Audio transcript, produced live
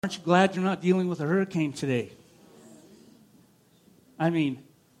Aren't you glad you're not dealing with a hurricane today? I mean,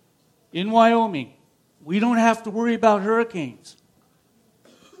 in Wyoming, we don't have to worry about hurricanes.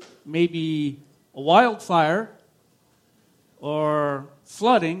 Maybe a wildfire or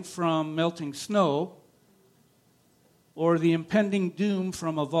flooding from melting snow or the impending doom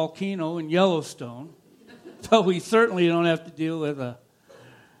from a volcano in Yellowstone. But we certainly don't have to deal with a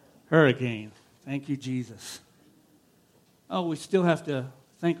hurricane. Thank you, Jesus. Oh, we still have to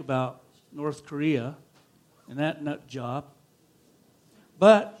think about North Korea and that nut job.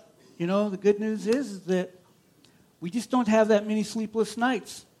 But, the good news is that we just don't have that many sleepless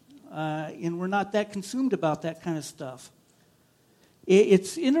nights. And we're not that consumed about that kind of stuff.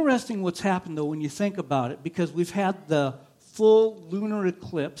 It's interesting what's happened, though, when you think about it, because we've had the full lunar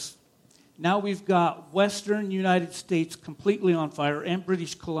eclipse. Now we've got western United States completely on fire and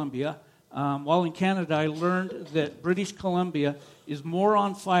British Columbia. While in Canada, I learned that British Columbia is more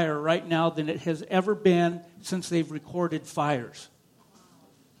on fire right now than it has ever been since they've recorded fires.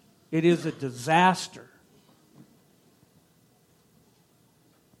 It is a disaster.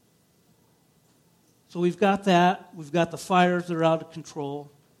 So we've got that. We've got the fires that are out of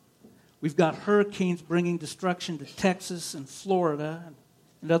control. We've got hurricanes bringing destruction to Texas and Florida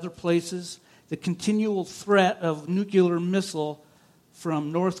and other places. The continual threat of nuclear missile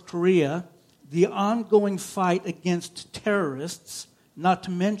from North Korea, the ongoing fight against terrorists, not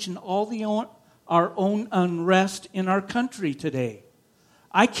to mention our own unrest in our country today.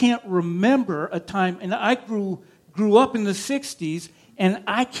 I can't remember a time, and I grew up in the 60s, and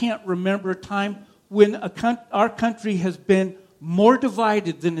I can't remember a time when our country has been more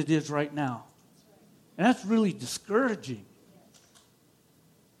divided than it is right now. And that's really discouraging.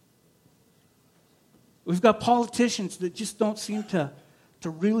 We've got politicians that just don't seem to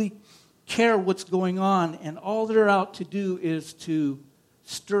really care what's going on, and all they're out to do is to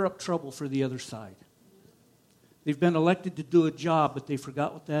stir up trouble for the other side. They've been elected to do a job, but they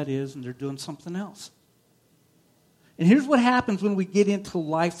forgot what that is, and they're doing something else. And here's what happens when we get into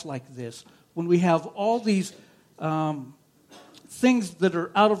life like this, when we have all these things that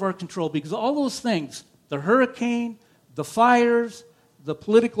are out of our control, because all those things, the hurricane, the fires, the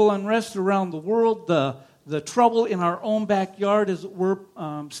political unrest around the world, the trouble in our own backyard as we're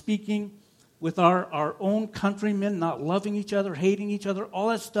speaking with our own countrymen, not loving each other, hating each other, all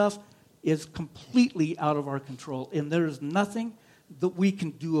that stuff is completely out of our control, and there is nothing that we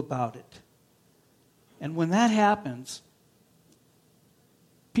can do about it. And when that happens,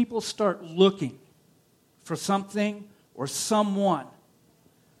 people start looking for something or someone.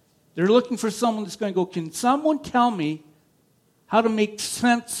 They're looking for someone that's going to go, can someone tell me how to make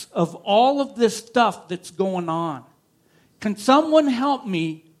sense of all of this stuff that's going on? Can someone help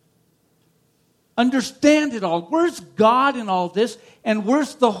me understand it all? Where's God in all this? And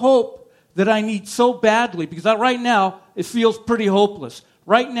where's the hope that I need so badly? Because right now, it feels pretty hopeless.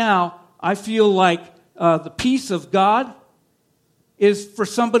 Right now, I feel like the peace of God is for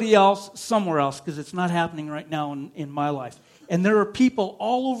somebody else, somewhere else, because it's not happening right now in my life. And there are people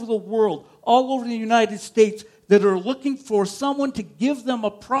all over the world, all over the United States, that are looking for someone to give them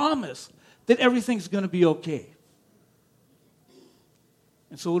a promise that everything's going to be okay.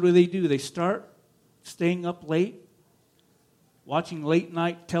 And so what do? They start staying up late, watching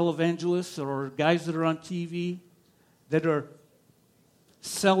late-night televangelists or guys that are on TV that are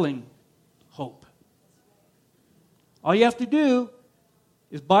selling hope. All you have to do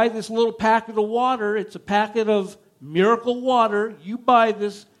is buy this little packet of water. It's a packet of miracle water. You buy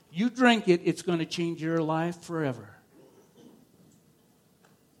this, you drink it, it's going to change your life forever.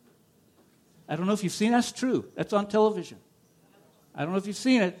 I don't know if you've seen that's true. That's on television. I don't know if you've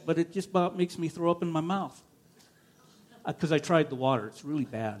seen it, but it just about makes me throw up in my mouth. Because I tried the water. It's really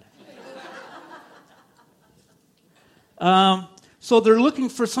bad. So they're looking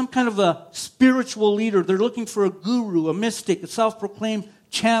for some kind of a spiritual leader. They're looking for a guru, a mystic, a self-proclaimed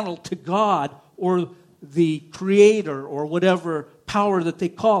channel to God or the creator or whatever power that they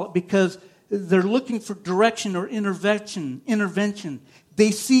call it, because they're looking for direction or intervention.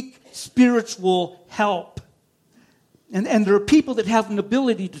 They seek spiritual help. And there are people that have an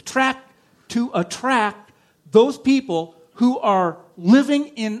ability to attract those people who are living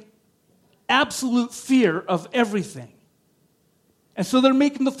in absolute fear of everything. And so they're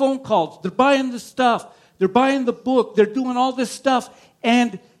making the phone calls. They're buying the stuff. They're buying the book. They're doing all this stuff.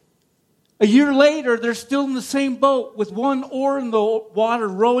 And a year later, they're still in the same boat with one oar in the water,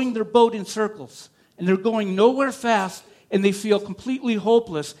 rowing their boat in circles. And they're going nowhere fast, and they feel completely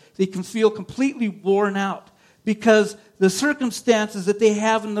hopeless. They can feel completely worn out because the circumstances that they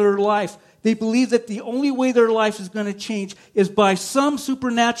have in their life, They believe that the only way their life is going to change is by some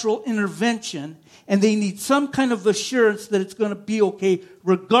supernatural intervention, and they need some kind of assurance that it's going to be okay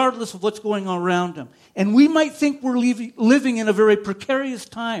regardless of what's going on around them. And we might think we're living in a very precarious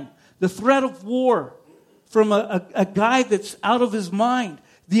time. The threat of war from a guy that's out of his mind,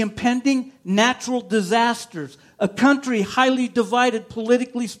 the impending natural disasters, a country highly divided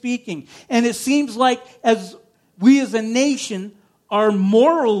politically speaking. And it seems like as we as a nation are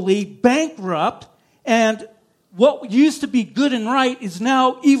morally bankrupt, and what used to be good and right is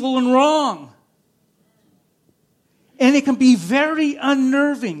now evil and wrong. And it can be very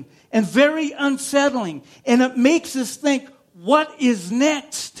unnerving and very unsettling. And it makes us think, what is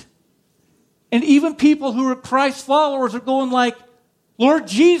next? And even people who are Christ followers are going like, Lord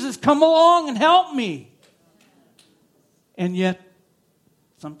Jesus, come along and help me. And yet,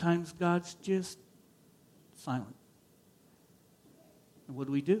 sometimes God's just silent. And what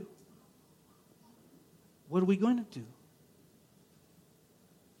do? What are we going to do?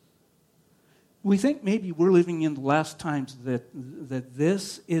 We think maybe we're living in the last times that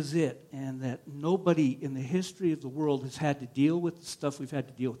this is it, and that nobody in the history of the world has had to deal with the stuff we've had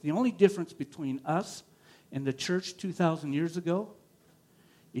to deal with. The only difference between us and the church 2,000 years ago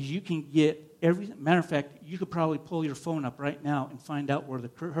is you can get everything. Matter of fact, you could probably pull your phone up right now and find out where the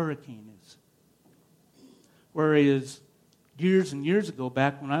hurricane is. Whereas years and years ago,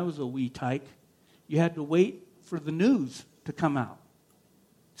 back when I was a wee tyke, you had to wait for the news to come out.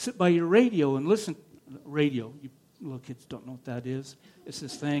 Sit by your radio and listen. Radio, you little kids don't know what that is. It's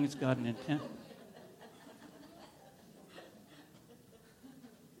this thing, it's got an antenna.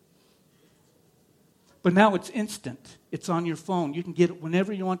 But now it's instant. It's on your phone. You can get it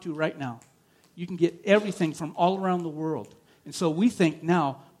whenever you want to right now. You can get everything from all around the world. And so we think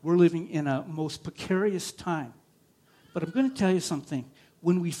now we're living in a most precarious time. But I'm going to tell you something.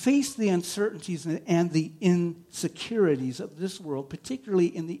 When we face the uncertainties and the insecurities of this world, particularly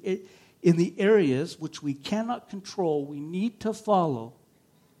in the areas which we cannot control, we need to follow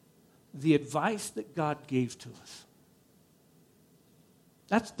the advice that God gave to us.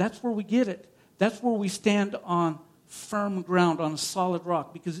 That's where we get it. That's where we stand on firm ground, on a solid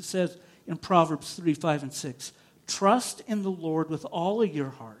rock, because it says in Proverbs 3, 5, and 6, trust in the Lord with all of your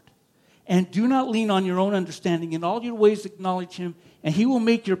heart, and do not lean on your own understanding. In all your ways acknowledge Him, and He will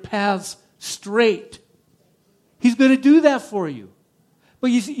make your paths straight. He's going to do that for you. But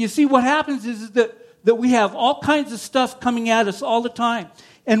you see what happens is that we have all kinds of stuff coming at us all the time.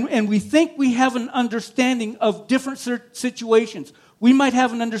 And we think we have an understanding of different situations. We might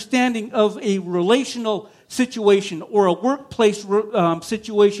have an understanding of a relational situation or a workplace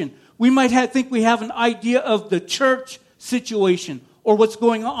situation. We might think we have an idea of the church situation or what's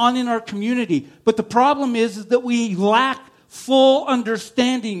going on in our community. But the problem is that we lack full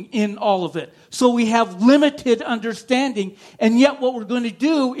understanding in all of it. So we have limited understanding, and yet what we're going to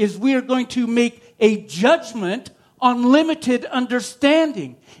do is we are going to make a judgment on limited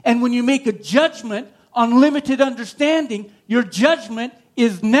understanding. And when you make a judgment on limited understanding, your judgment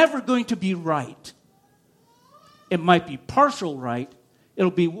is never going to be right. It might be partial right.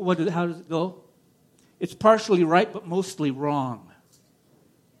 It'll be, how does it go? It's partially right, but mostly wrong.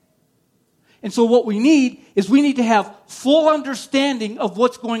 And so what we need is we need to have full understanding of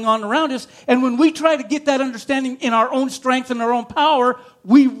what's going on around us. And when we try to get that understanding in our own strength and our own power,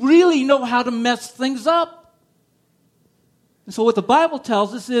 we really know how to mess things up. And so what the Bible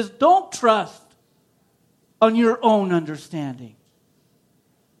tells us is don't trust on your own understanding.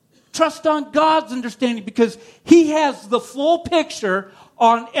 Trust on God's understanding, because He has the full picture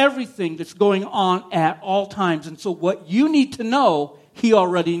on everything that's going on at all times. And so what you need to know, He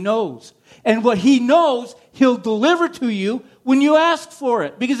already knows. And what He knows, He'll deliver to you when you ask for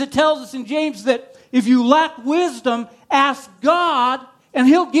it. Because it tells us in James that if you lack wisdom, ask God, and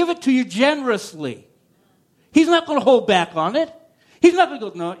He'll give it to you generously. He's not going to hold back on it. He's not going to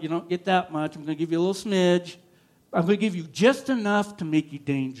go, no, you don't get that much. I'm going to give you a little smidge. I'm going to give you just enough to make you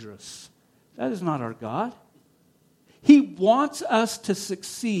dangerous. That is not our God. He wants us to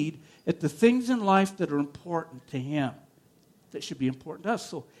succeed at the things in life that are important to Him, that should be important to us.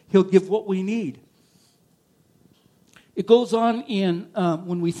 So He'll give what we need. It goes on in,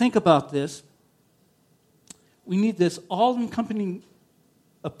 when we think about this, we need this all-encompassing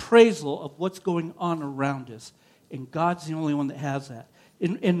appraisal of what's going on around us. And God's the only one that has that.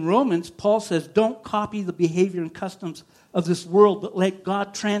 In Romans, Paul says, don't copy the behavior and customs of this world, but let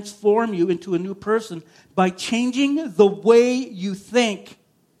God transform you into a new person by changing the way you think.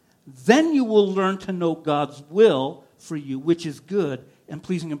 Then you will learn to know God's will for you, which is good and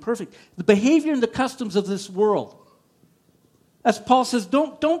pleasing and perfect. The behavior and the customs of this world. As Paul says,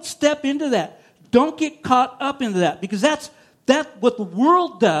 don't step into that. Don't get caught up into that, because that's what the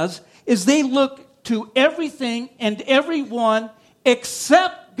world does, is they look to everything and everyone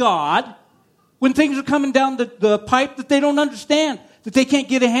except God when things are coming down the pipe that they don't understand, that they can't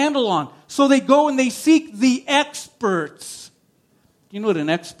get a handle on. So they go and they seek the experts. Do you know what an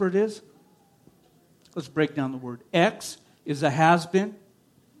expert is? Let's break down the word. Ex is a has-been,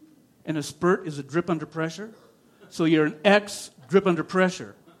 and a spurt is a drip under pressure. So you're an ex-drip under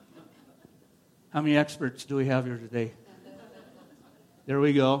pressure. How many experts do we have here today? There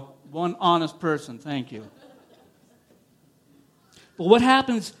we go. One honest person. Thank you. But what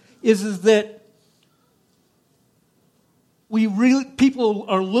happens is that people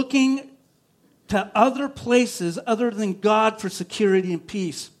are looking to other places other than God for security and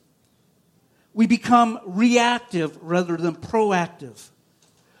peace. We become reactive rather than proactive.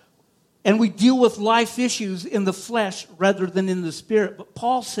 And we deal with life issues in the flesh rather than in the spirit. But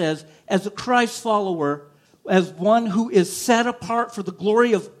Paul says, as a Christ follower, as one who is set apart for the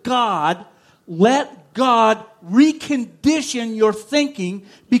glory of God, let God recondition your thinking,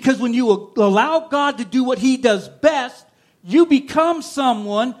 because when you allow God to do what He does best, you become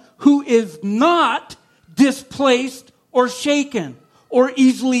someone who is not displaced or shaken or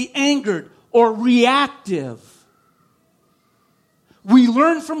easily angered or reactive. We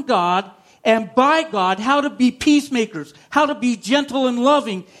learn from God and by God how to be peacemakers, how to be gentle and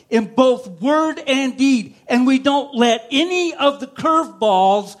loving in both word and deed. And we don't let any of the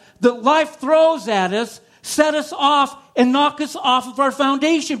curveballs that life throws at us set us off and knock us off of our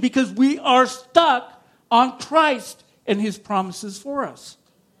foundation, because we are stuck on Christ and His promises for us.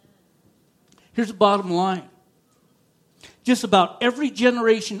 Here's the bottom line. Just about every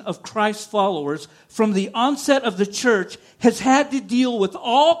generation of Christ followers from the onset of the church has had to deal with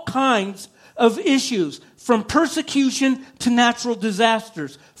all kinds of issues, from persecution to natural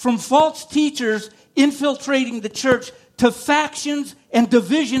disasters, from false teachers infiltrating the church to factions and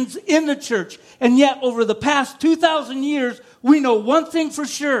divisions in the church. And yet, over the past 2,000 years, we know one thing for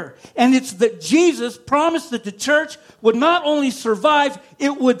sure, and it's that Jesus promised that the church would not only survive,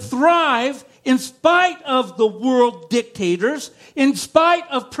 it would thrive in spite of the world dictators, in spite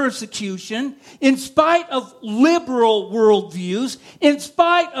of persecution, in spite of liberal worldviews, in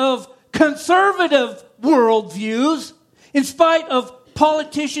spite of conservative worldviews, in spite of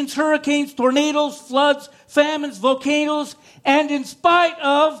politicians, hurricanes, tornadoes, floods, famines, volcanoes, and in spite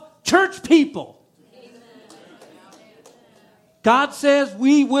of church people. God says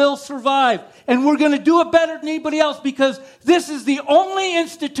we will survive, and we're going to do it better than anybody else, because this is the only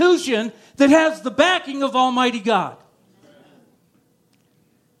institution that has the backing of Almighty God.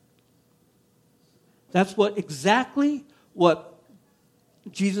 That's exactly what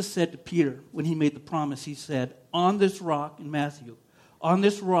Jesus said to Peter when He made the promise. He said, on this rock, in Matthew, on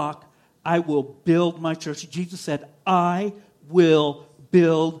this rock I will build my church. Jesus said, I will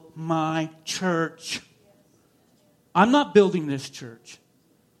build my church. I'm not building this church.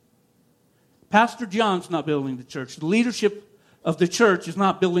 Pastor John's not building the church. The leadership of the church is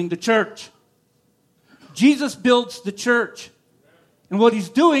not building the church. Jesus builds the church. And what He's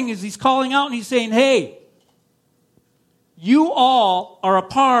doing is He's calling out and He's saying, hey, you all are a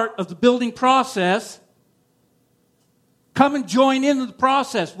part of the building process. Come and join in the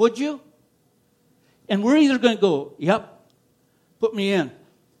process, would you? And we're either going to go, yep, put me in.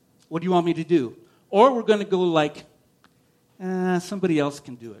 What do you want me to do? Or we're going to go like, somebody else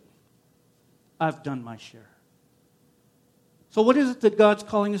can do it. I've done my share. So what is it that God's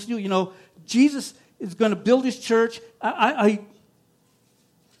calling us to do? You know, Jesus is going to build His church. And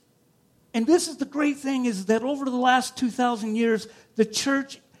this is the great thing, is that over the last 2,000 years, the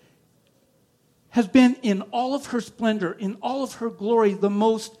church has been in all of her splendor, in all of her glory, the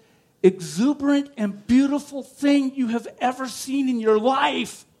most exuberant and beautiful thing you have ever seen in your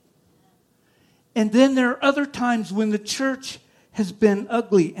life. And then there are other times when the church has been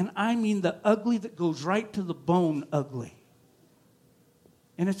ugly, and I mean the ugly that goes right to the bone ugly.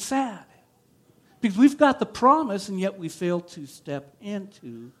 And it's sad, because we've got the promise, and yet we fail to step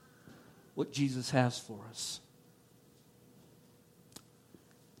into what Jesus has for us.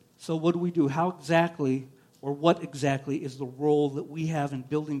 So what do we do? How exactly, or what exactly is the role that we have in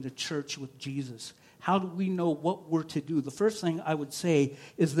building the church with Jesus? How do we know what we're to do? The first thing I would say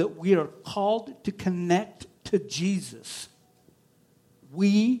is that we are called to connect to Jesus.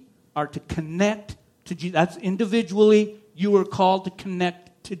 We are to connect to Jesus. That's individually, you are called to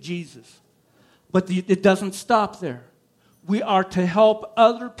connect to Jesus. But it doesn't stop there. We are to help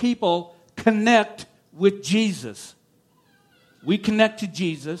other people connect with Jesus. We connect to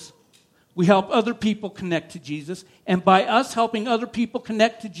Jesus. We help other people connect to Jesus. And by us helping other people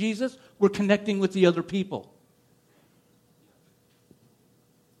connect to Jesus, we're connecting with the other people.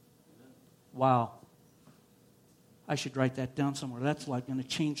 Wow. I should write that down somewhere. That's like going to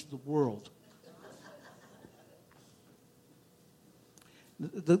change the world.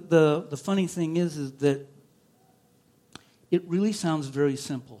 The funny thing is that it really sounds very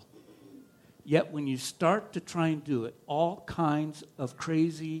simple. Yet when you start to try and do it, all kinds of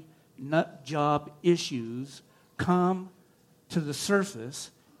crazy nut job issues come to the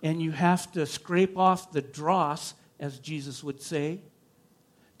surface, and you have to scrape off the dross, as Jesus would say,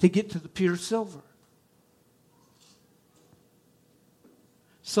 to get to the pure silver.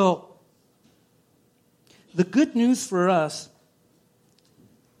 So, the good news for us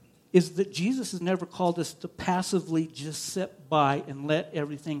is that Jesus has never called us to passively just sit by and let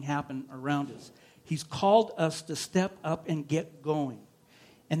everything happen around us. He's called us to step up and get going.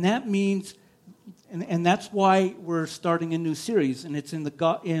 And that means, and that's why we're starting a new series, and it's in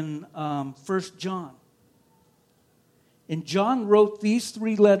 1 John. And John wrote these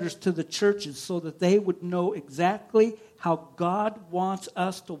 3 letters to the churches so that they would know exactly how God wants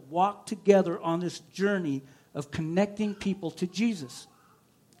us to walk together on this journey of connecting people to Jesus.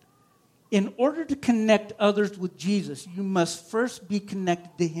 In order to connect others with Jesus, you must first be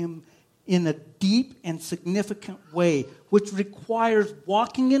connected to Him in a deep and significant way, which requires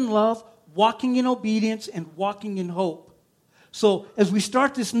walking in love, walking in obedience, and walking in hope. So, as we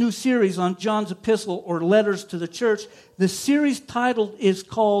start this new series on John's epistle or letters to the church, the series title is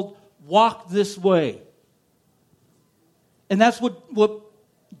called Walk This Way. And that's what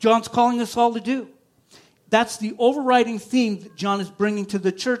John's calling us all to do. That's the overriding theme that John is bringing to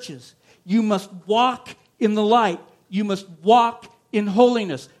the churches. You must walk in the light. You must walk in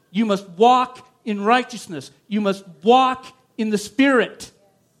holiness. You must walk in righteousness. You must walk in the Spirit.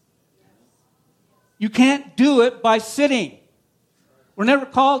 You can't do it by sitting. We're never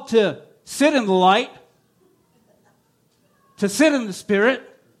called to sit in the light, to sit in the Spirit.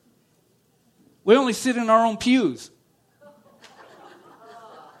 We only sit in our own pews.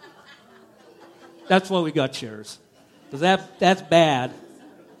 That's why we got chairs. Because that's bad.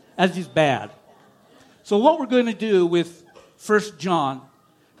 That's just bad. So what we're going to do with 1 John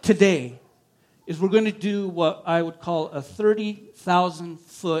today is we're going to do what I would call a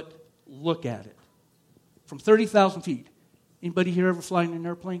 30,000-foot look at it. From 30,000 feet. Anybody here ever flying in an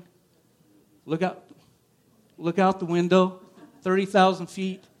airplane? Look out the window, 30,000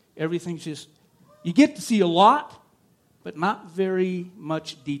 feet. Everything's just, you get to see a lot, but not very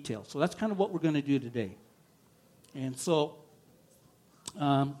much detail. So that's kind of what we're going to do today. And so,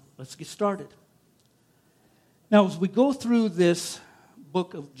 let's get started. Now, as we go through this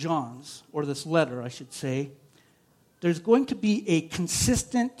book of John's, or this letter, I should say, there's going to be a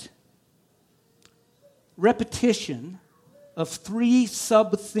consistent repetition of 3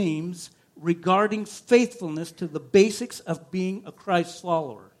 sub-themes regarding faithfulness to the basics of being a Christ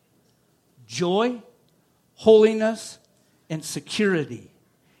follower. Joy, holiness, and security.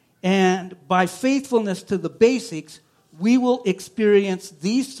 And by faithfulness to the basics, we will experience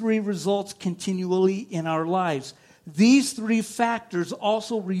these 3 results continually in our lives. These 3 factors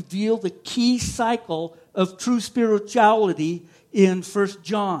also reveal the key cycle of true spirituality in 1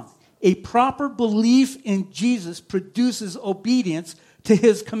 John. A proper belief in Jesus produces obedience to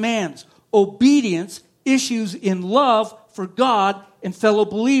His commands. Obedience issues in love for God and fellow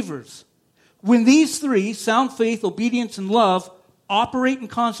believers. When these 3, sound faith, obedience, and love, operate in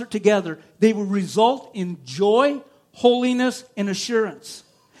concert together, they will result in joy, holiness, and assurance.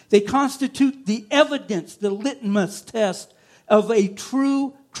 They constitute the evidence, the litmus test of a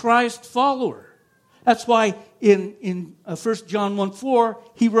true Christ follower. That's why in 1 John 1:4,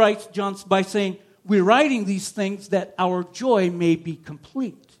 he writes, John, by saying, we're writing these things that our joy may be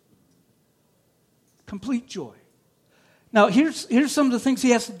complete. Complete joy. Now, here's some of the things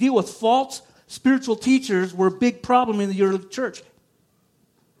he has to deal with. False spiritual teachers were a big problem in the early church.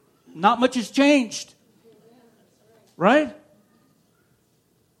 Not much has changed. Right?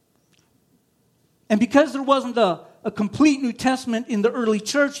 And because there wasn't a complete New Testament in the early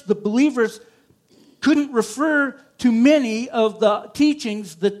church, the believers couldn't refer to many of the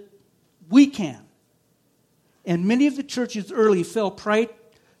teachings that we can. And many of the churches early fell prey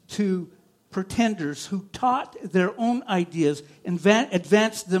to pretenders who taught their own ideas and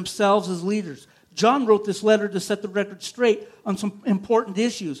advanced themselves as leaders. John wrote this letter to set the record straight on some important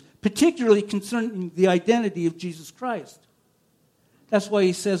issues, particularly concerning the identity of Jesus Christ. That's why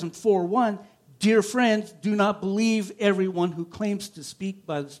he says in 4:1, dear friends, do not believe everyone who claims to speak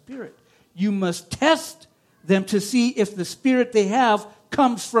by the Spirit. You must test them to see if the Spirit they have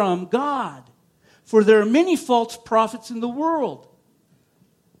comes from God. For there are many false prophets in the world.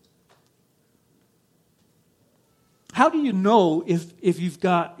 How do you know if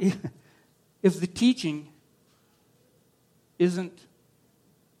the teaching isn't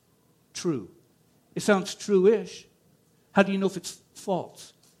true? It sounds true-ish. How do you know if it's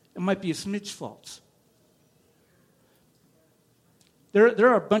false? It might be a smidge false. There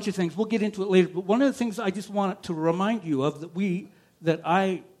are a bunch of things. We'll get into it later. But one of the things I just want to remind you of that we,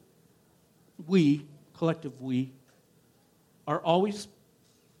 collective we, are always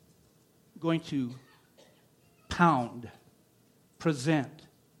going to present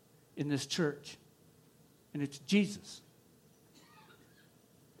in this church. And it's Jesus.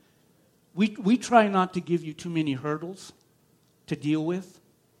 We try not to give you too many hurdles to deal with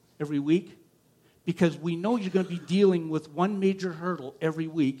every week, because we know you're going to be dealing with one major hurdle every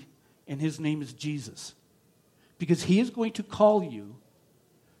week, and his name is Jesus. Because he is going to call you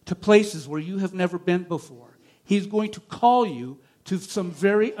to places where you have never been before. He's going to call you to some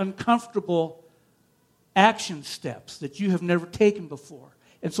very uncomfortable action steps that you have never taken before.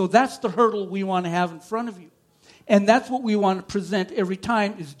 And so that's the hurdle we want to have in front of you. And that's what we want to present every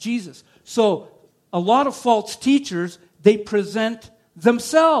time is Jesus. So a lot of false teachers, they present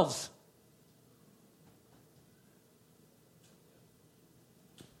themselves.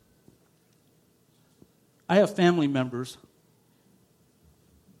 I have family members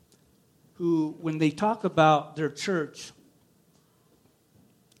who, when they talk about their church,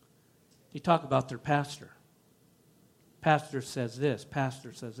 they talk about their pastor. Pastor says this,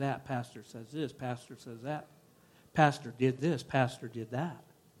 pastor says that, pastor says this, pastor says that. Pastor did this, pastor did that.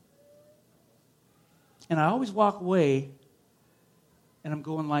 And I always walk away and I'm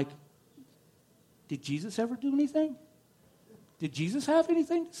going like, did Jesus ever do anything? Did Jesus have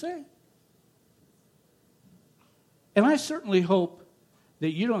anything to say? And I certainly hope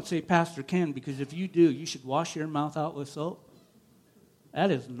that you don't say Pastor Ken, because if you do, you should wash your mouth out with soap.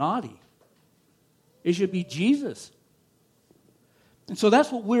 That is naughty. It should be Jesus. And so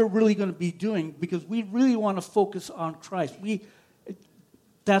that's what we're really going to be doing, because we really want to focus on Christ.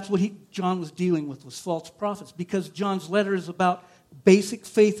 That's what John was dealing with, was false prophets. Because John's letter is about basic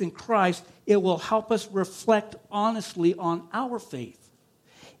faith in Christ, it will help us reflect honestly on our faith.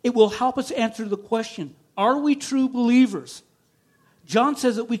 It will help us answer the question, are we true believers? John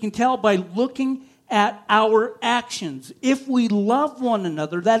says that we can tell by looking at our actions. If we love one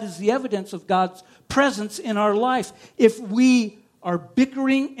another, that is the evidence of God's presence in our life. If we are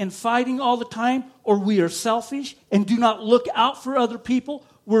bickering and fighting all the time, or we are selfish and do not look out for other people,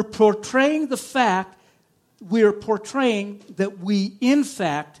 we're portraying that we, in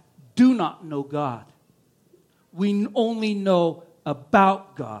fact, do not know God. We only know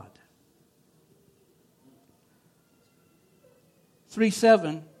about God.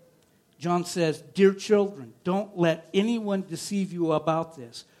 3:7, John says, "Dear children, don't let anyone deceive you about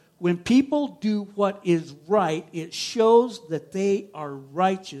this. When people do what is right, it shows that they are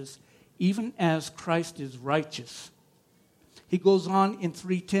righteous, even as Christ is righteous." He goes on in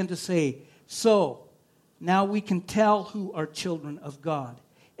 3:10 to say, "So, now we can tell who are children of God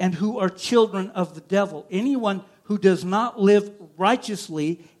and who are children of the devil. Anyone who does not live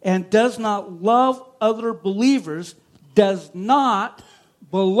righteously and does not love other believers does not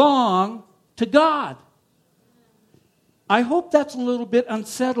belong to God." I hope that's a little bit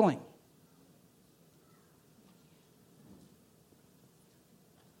unsettling.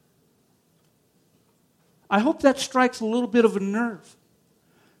 I hope that strikes a little bit of a nerve.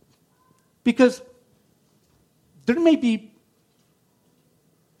 Because there may be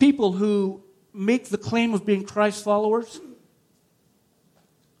people who make the claim of being Christ followers,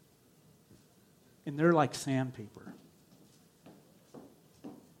 and they're like sandpaper.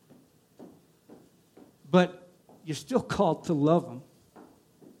 But you're still called to love them.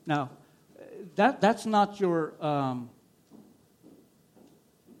 Now, that's not your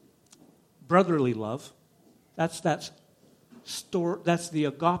brotherly love. That's the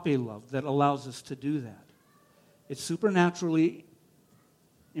agape love that allows us to do that. It's supernaturally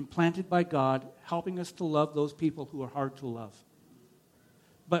implanted by God, helping us to love those people who are hard to love.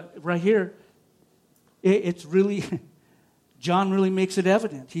 But right here, it's really, John really makes it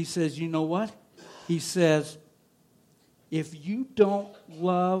evident. He says, you know what? He says, if you don't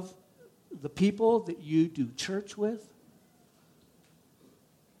love the people that you do church with,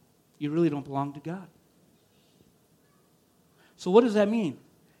 you really don't belong to God. So what does that mean?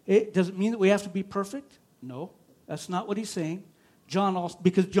 Does it mean that we have to be perfect? No, that's not what he's saying.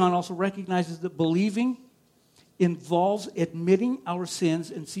 Because John also recognizes that believing involves admitting our sins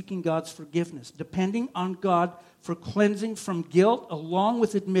and seeking God's forgiveness, depending on God for cleansing from guilt, along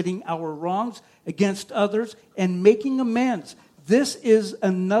with admitting our wrongs against others and making amends. This is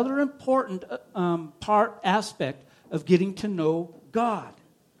another important aspect of getting to know God.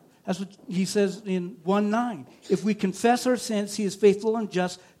 That's what he says in 1:9. If we confess our sins, he is faithful and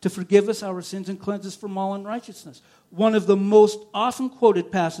just to forgive us our sins and cleanse us from all unrighteousness. One of the most often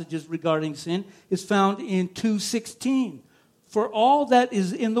quoted passages regarding sin is found in 2:16. For all that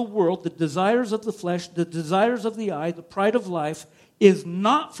is in the world, the desires of the flesh, the desires of the eye, the pride of life, is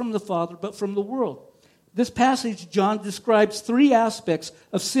not from the Father, but from the world. This passage, John describes three aspects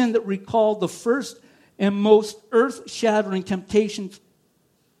of sin that recall the first and most earth-shattering temptations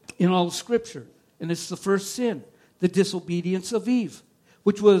in all of Scripture. And it's the first sin, the disobedience of Eve,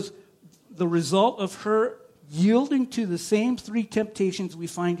 which was the result of her yielding to the same three temptations we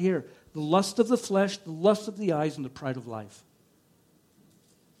find here: the lust of the flesh, the lust of the eyes, and the pride of life.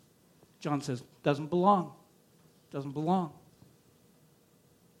 John says, doesn't belong. Doesn't belong.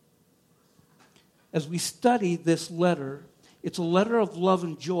 As we study this letter, it's a letter of love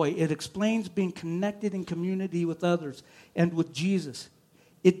and joy. It explains being connected in community with others and with Jesus.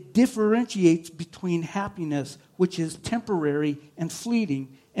 It differentiates between happiness, which is temporary and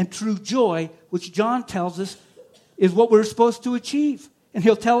fleeting, and true joy, which John tells us is what we're supposed to achieve. And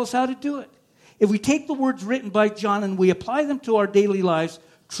he'll tell us how to do it. If we take the words written by John and we apply them to our daily lives,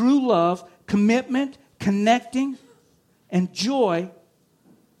 true love, commitment, connecting, and joy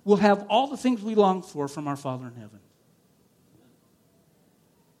will have all the things we long for from our Father in heaven.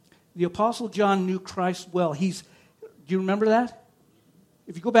 The Apostle John knew Christ well. Do you remember that?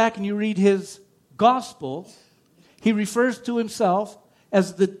 If you go back and you read his gospel, he refers to himself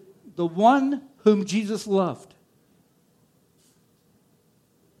as the one whom Jesus loved.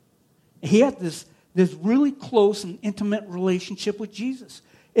 He had this really close and intimate relationship with Jesus.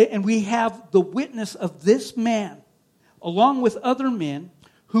 And we have the witness of this man, along with other men,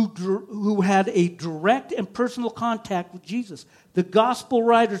 who had a direct and personal contact with Jesus. The gospel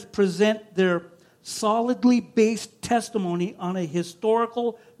writers present their solidly based testimony on a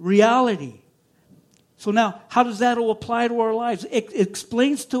historical reality. So now, how does that all apply to our lives? It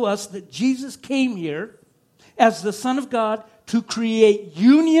explains to us that Jesus came here as the Son of God to create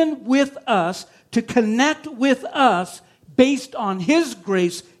union with us, to connect with us based on His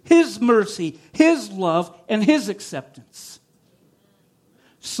grace, His mercy, His love, and His acceptance.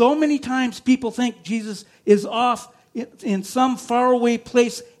 So many times people think Jesus is off in some faraway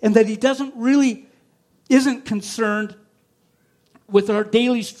place and that He isn't concerned with our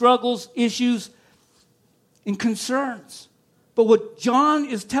daily struggles, issues, and concerns. But what John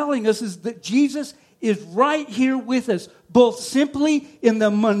is telling us is that Jesus is right here with us, both simply in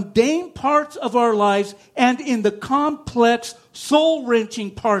the mundane parts of our lives and in the complex,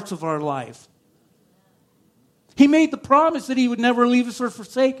 soul-wrenching parts of our life. He made the promise that He would never leave us or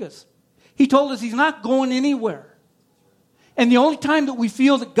forsake us. He told us He's not going anywhere. And the only time that we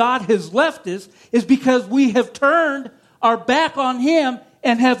feel that God has left us is because we have turned our back on Him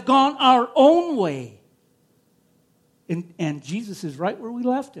and have gone our own way. And Jesus is right where we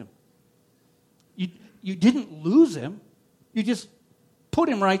left Him. You didn't lose Him. You just put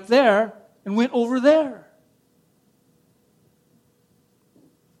Him right there and went over there.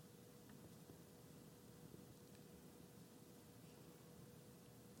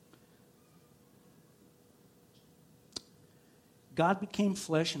 God became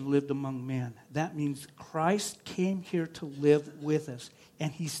flesh and lived among men. That means Christ came here to live with us,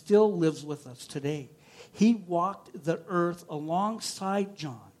 and He still lives with us today. He walked the earth alongside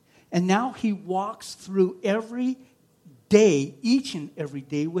John, and now He walks through every day, each and every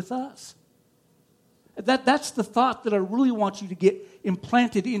day with us. That's the thought that I really want you to get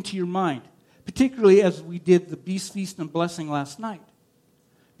implanted into your mind, particularly as we did the Beast, Feast, and Blessing last night.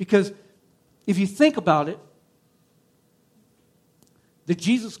 Because if you think about it, that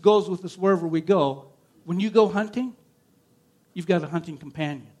Jesus goes with us wherever we go. When you go hunting, you've got a hunting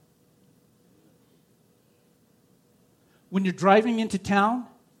companion. When you're driving into town,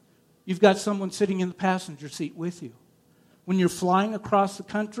 you've got someone sitting in the passenger seat with you. When you're flying across the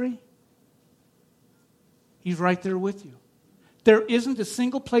country, He's right there with you. There isn't a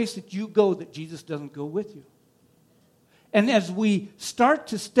single place that you go that Jesus doesn't go with you. And as we start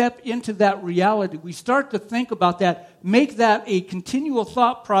to step into that reality, we start to think about that, make that a continual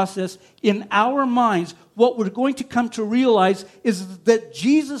thought process in our minds, what we're going to come to realize is that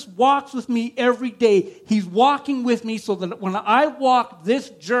Jesus walks with me every day. He's walking with me so that when I walk this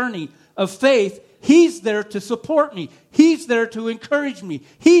journey of faith, He's there to support me. He's there to encourage me.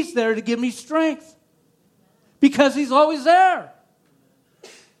 He's there to give me strength. because he's always there.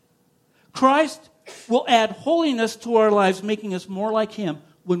 Christ will add holiness to our lives, making us more like him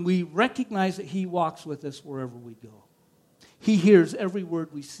when we recognize that he walks with us wherever we go. He hears every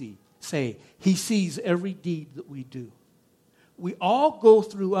word we say. He sees every deed that we do. We all go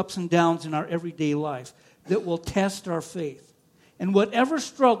through ups and downs in our everyday life that will test our faith. And whatever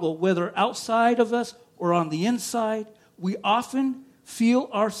struggle, whether outside of us or on the inside, we often feel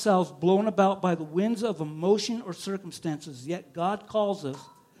ourselves blown about by the winds of emotion or circumstances. Yet God calls us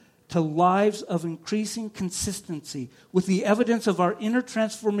to lives of increasing consistency, with the evidence of our inner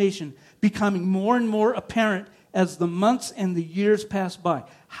transformation becoming more and more apparent as the months and the years pass by.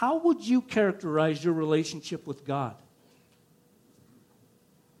 How would you characterize your relationship with God?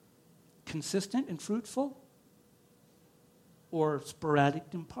 Consistent and fruitful? Or sporadic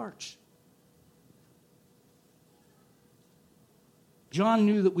and parched? John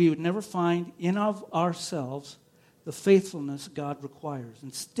knew that we would never find in of ourselves the faithfulness God requires.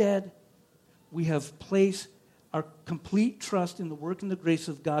 Instead, we have placed our complete trust in the work and the grace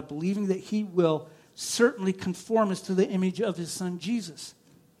of God, believing that he will certainly conform us to the image of his Son, Jesus.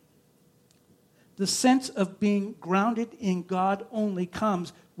 The sense of being grounded in God only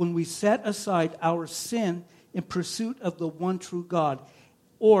comes when we set aside our sin in pursuit of the one true God.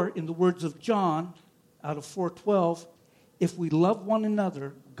 Or, in the words of John, out of 4:12, if we love one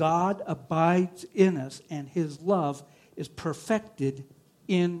another, God abides in us, and his love is perfected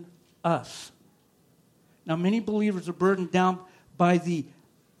in us. Now, many believers are burdened down by the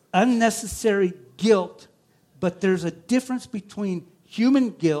unnecessary guilt, but there's a difference between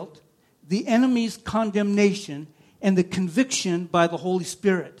human guilt, the enemy's condemnation, and the conviction by the Holy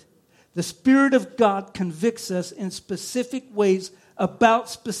Spirit. The Spirit of God convicts us in specific ways about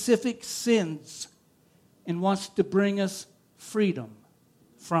specific sins and wants to bring us freedom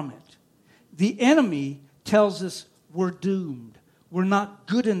from it. The enemy tells us we're doomed. We're not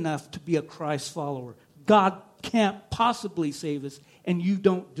good enough to be a Christ follower. God can't possibly save us, and you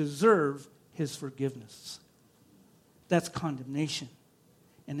don't deserve his forgiveness. That's condemnation,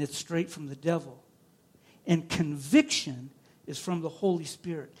 and it's straight from the devil. And conviction is from the Holy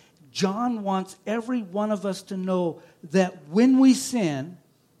Spirit. John wants every one of us to know that when we sin,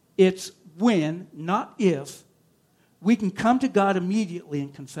 it's when, not if, we can come to God immediately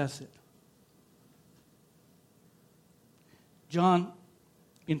and confess it. John,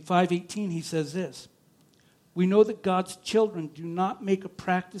 in 5:18, he says this: we know that God's children do not make a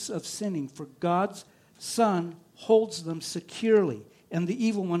practice of sinning, for God's Son holds them securely, and the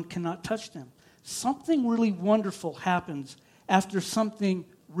evil one cannot touch them. Something really wonderful happens after something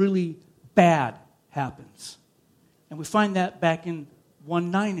really bad happens. And we find that back in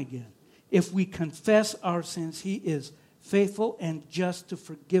 1:9 again. If we confess our sins, he is faithful and just to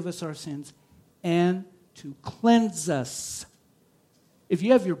forgive us our sins and to cleanse us. If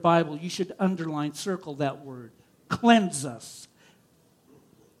you have your Bible, you should underline, circle that word. Cleanse us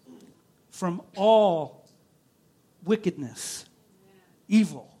from all wickedness,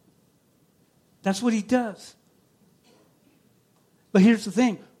 evil. That's what he does. But here's the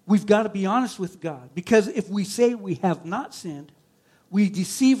thing. We've got to be honest with God. Because if we say we have not sinned, we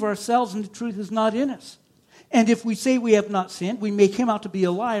deceive ourselves and the truth is not in us. And if we say we have not sinned, we make him out to be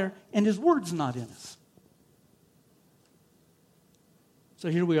a liar and his word's not in us. So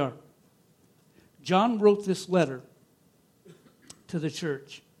here we are. John wrote this letter to the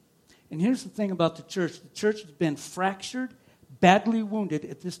church. And here's the thing about the church. The church has been fractured, badly wounded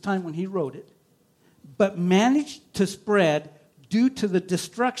at this time when he wrote it, but managed to spread due to the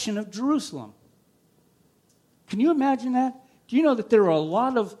destruction of Jerusalem. Can you imagine that? Do you know that there are a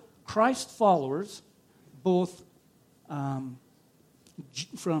lot of Christ followers, both that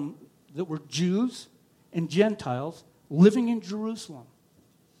were Jews and Gentiles, living in Jerusalem?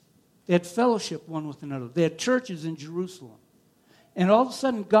 They had fellowship one with another. They had churches in Jerusalem. And all of a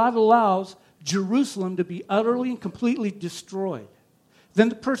sudden, God allows Jerusalem to be utterly and completely destroyed. Then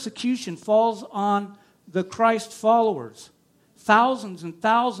the persecution falls on the Christ followers. Thousands and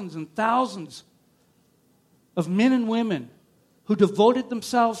thousands and thousands of men and women who devoted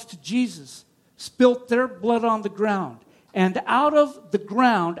themselves to Jesus spilt their blood on the ground. And out of the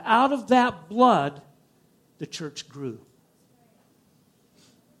ground, out of that blood, the church grew.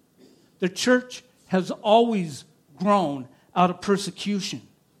 The church has always grown out of persecution.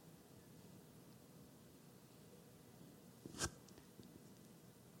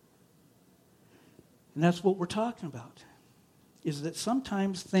 And that's what we're talking about, is that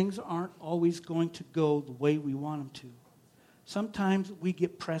sometimes things aren't always going to go the way we want them to. Sometimes we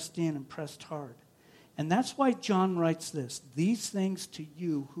get pressed in and pressed hard. And that's why John writes this, these things to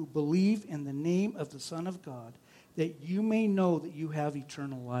you who believe in the name of the Son of God, that you may know that you have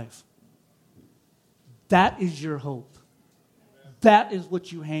eternal life. That is your hope. That is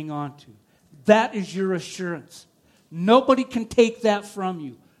what you hang on to. That is your assurance. Nobody can take that from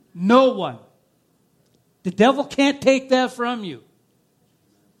you. No one. The devil can't take that from you.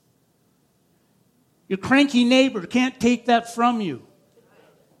 Your cranky neighbor can't take that from you.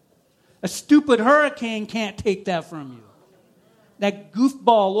 A stupid hurricane can't take that from you. That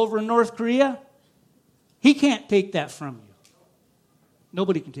goofball over in North Korea, he can't take that from you.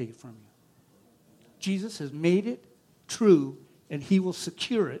 Nobody can take it from you. Jesus has made it true, and he will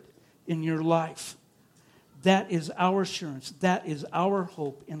secure it in your life. That is our assurance. That is our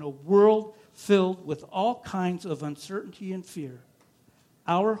hope in a world filled with all kinds of uncertainty and fear.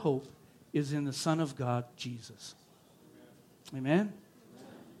 Our hope is in the Son of God, Jesus. Amen?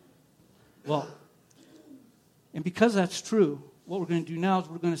 Well, and because that's true, what we're going to do now is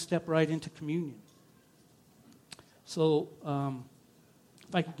we're going to step right into communion. So,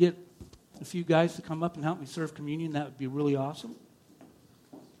 if I could get a few guys to come up and help me serve communion, that would be really awesome.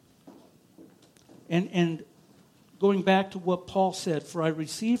 And going back to what Paul said, for I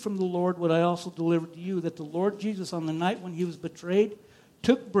received from the Lord what I also delivered to you, that the Lord Jesus on the night when he was betrayed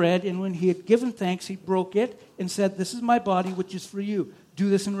took bread, and when he had given thanks, he broke it and said, this is my body, which is for you. Do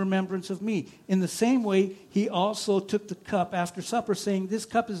this in remembrance of me. In the same way, he also took the cup after supper, saying, this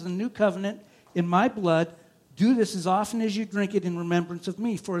cup is the new covenant in my blood. Do this as often as you drink it in remembrance of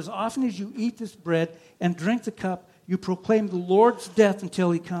me. For as often as you eat this bread and drink the cup, you proclaim the Lord's death until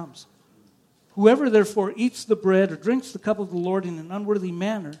he comes. Whoever therefore eats the bread or drinks the cup of the Lord in an unworthy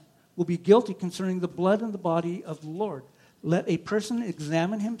manner will be guilty concerning the blood and the body of the Lord. Let a person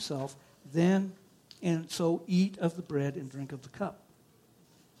examine himself, then and so eat of the bread and drink of the cup.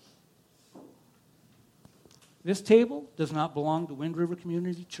 This table does not belong to Wind River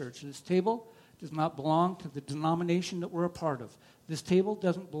Community Church. This table does not belong to the denomination that we're a part of. This table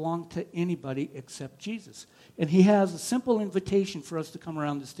doesn't belong to anybody except Jesus. And he has a simple invitation for us to come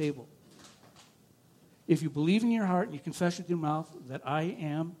around this table. If you believe in your heart and you confess with your mouth that I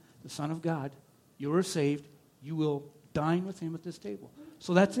am the Son of God, you are saved, you will dine with him at this table.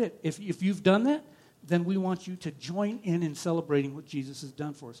 So that's it. If you've done that, then we want you to join in celebrating what Jesus has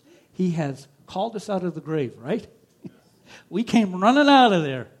done for us. He has called us out of the grave, right? We came running out of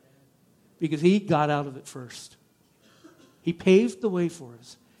there because he got out of it first. He paved the way for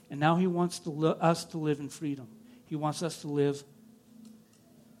us, and now he wants us to live in freedom. He wants us to live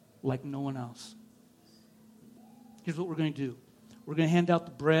like no one else. Here's what we're going to do. We're going to hand out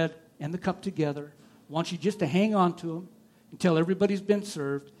the bread and the cup together. I want you just to hang on to them until everybody's been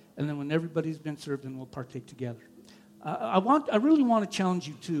served, and then when everybody's been served, then we'll partake together. I really want to challenge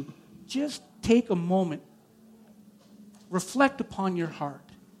you to just take a moment, reflect upon your heart.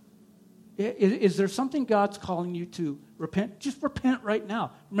 Is there something God's calling you to repent? Just repent right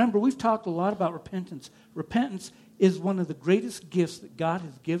now. Remember, we've talked a lot about repentance. Repentance is one of the greatest gifts that God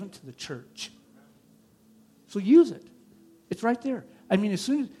has given to the church. So use it. It's right there. I mean,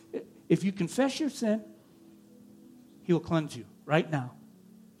 if you confess your sin, he will cleanse you right now.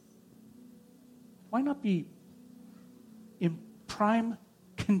 Why not be in prime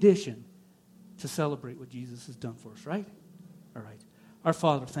condition to celebrate what Jesus has done for us, right? All right. Our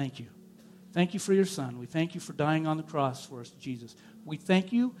Father, thank you. Thank you for your Son. We thank you for dying on the cross for us, Jesus. We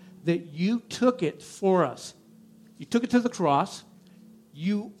thank you that you took it for us. You took it to the cross.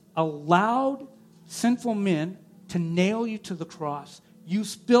 You allowed sinful men to nail you to the cross. You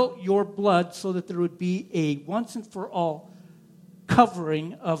spilt your blood so that there would be a once and for all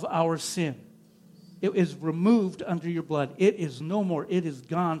covering of our sin. It is removed under your blood. It is no more. It is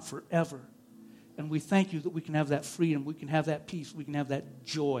gone forever. And we thank you that we can have that freedom. We can have that peace. We can have that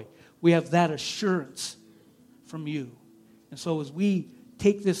joy. We have that assurance from you. And so as we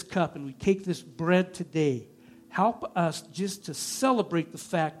take this cup and we take this bread today, help us just to celebrate the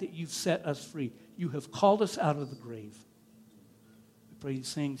fact that you've set us free. You have called us out of the grave. We pray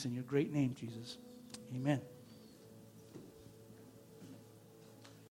these things in your great name, Jesus. Amen.